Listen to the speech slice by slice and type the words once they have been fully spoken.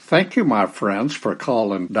Thank you, my friends, for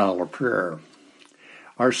calling Dollar Prayer.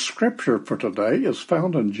 Our scripture for today is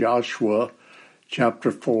found in Joshua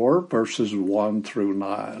chapter 4, verses 1 through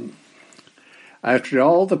 9. After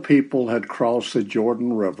all the people had crossed the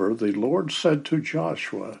Jordan River, the Lord said to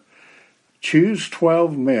Joshua, "Choose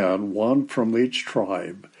 12 men, one from each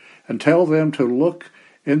tribe, and tell them to look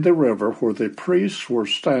in the river where the priests were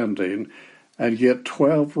standing and get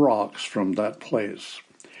 12 rocks from that place.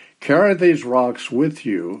 Carry these rocks with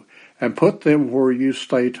you and put them where you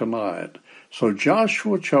stay tonight." So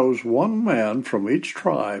Joshua chose 1 man from each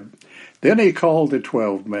tribe. Then he called the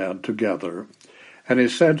 12 men together, and he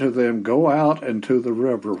said to them, "Go out into the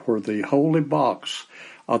river where the holy box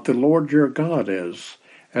of the Lord your God is,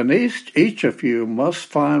 and each of you must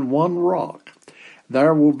find 1 rock.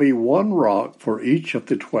 There will be 1 rock for each of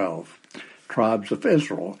the 12 tribes of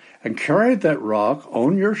Israel, and carry that rock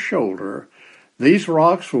on your shoulder. These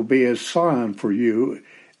rocks will be a sign for you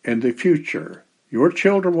in the future. Your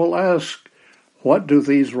children will ask, 'What do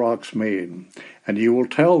these rocks mean?' And you will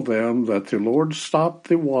tell them that the Lord stopped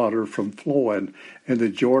the water from flowing in the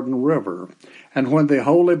Jordan River. And when the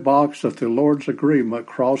holy box of the Lord's agreement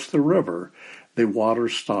crossed the river, the water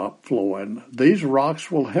stopped flowing. These rocks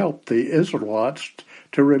will help the Israelites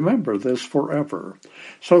to remember this forever."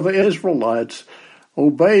 So the Israelites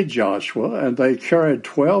obeyed Joshua, and they carried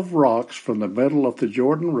 12 rocks from the middle of the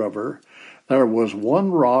Jordan River. There was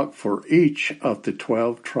 1 rock for each of the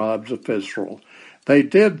 12 tribes of Israel. They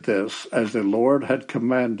did this as the Lord had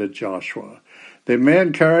commanded Joshua. The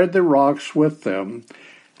men carried the rocks with them.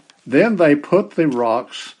 Then they put the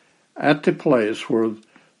rocks at the place where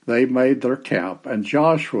they made their camp, and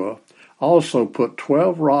Joshua also put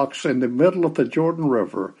 12 rocks in the middle of the Jordan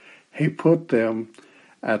River. He put them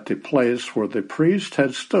at the place where the priest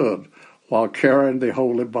had stood while carrying the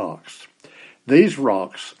holy box. These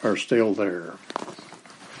rocks are still there.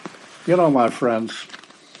 You know, my friends,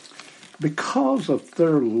 because of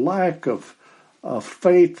their lack of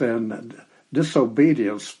faith and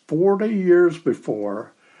disobedience, 40 years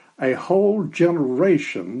before, a whole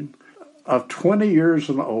generation of 20 years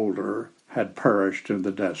and older had perished in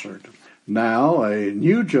the desert. Now, a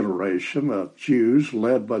new generation of Jews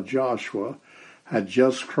led by Joshua had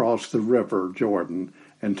just crossed the river Jordan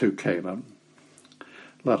into Canaan.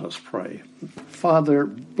 Let us pray. Father,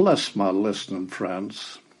 bless my listening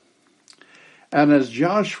friends. And as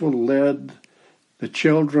Joshua led the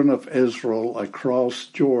children of Israel across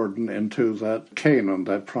Jordan into that Canaan,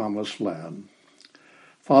 that promised land,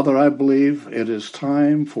 Father, I believe it is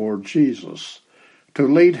time for Jesus to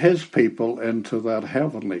lead his people into that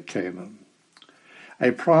heavenly Canaan,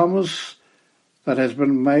 a promise that has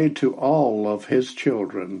been made to all of his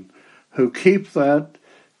children who keep that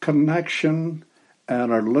connection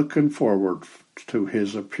and are looking forward to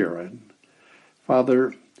his appearing.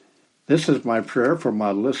 Father, this is my prayer for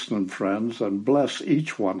my listening friends, and bless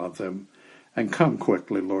each one of them, and come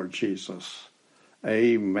quickly, Lord Jesus.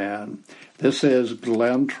 Amen. This is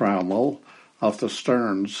Glenn Trammell of the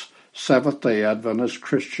Stearns Seventh-day Adventist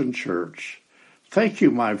Christian Church. Thank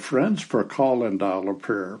you, my friends, for calling Dollar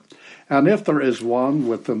Prayer. And if there is one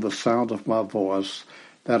within the sound of my voice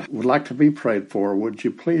that would like to be prayed for, would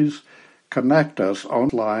you please connect us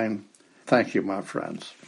online? Thank you, my friends.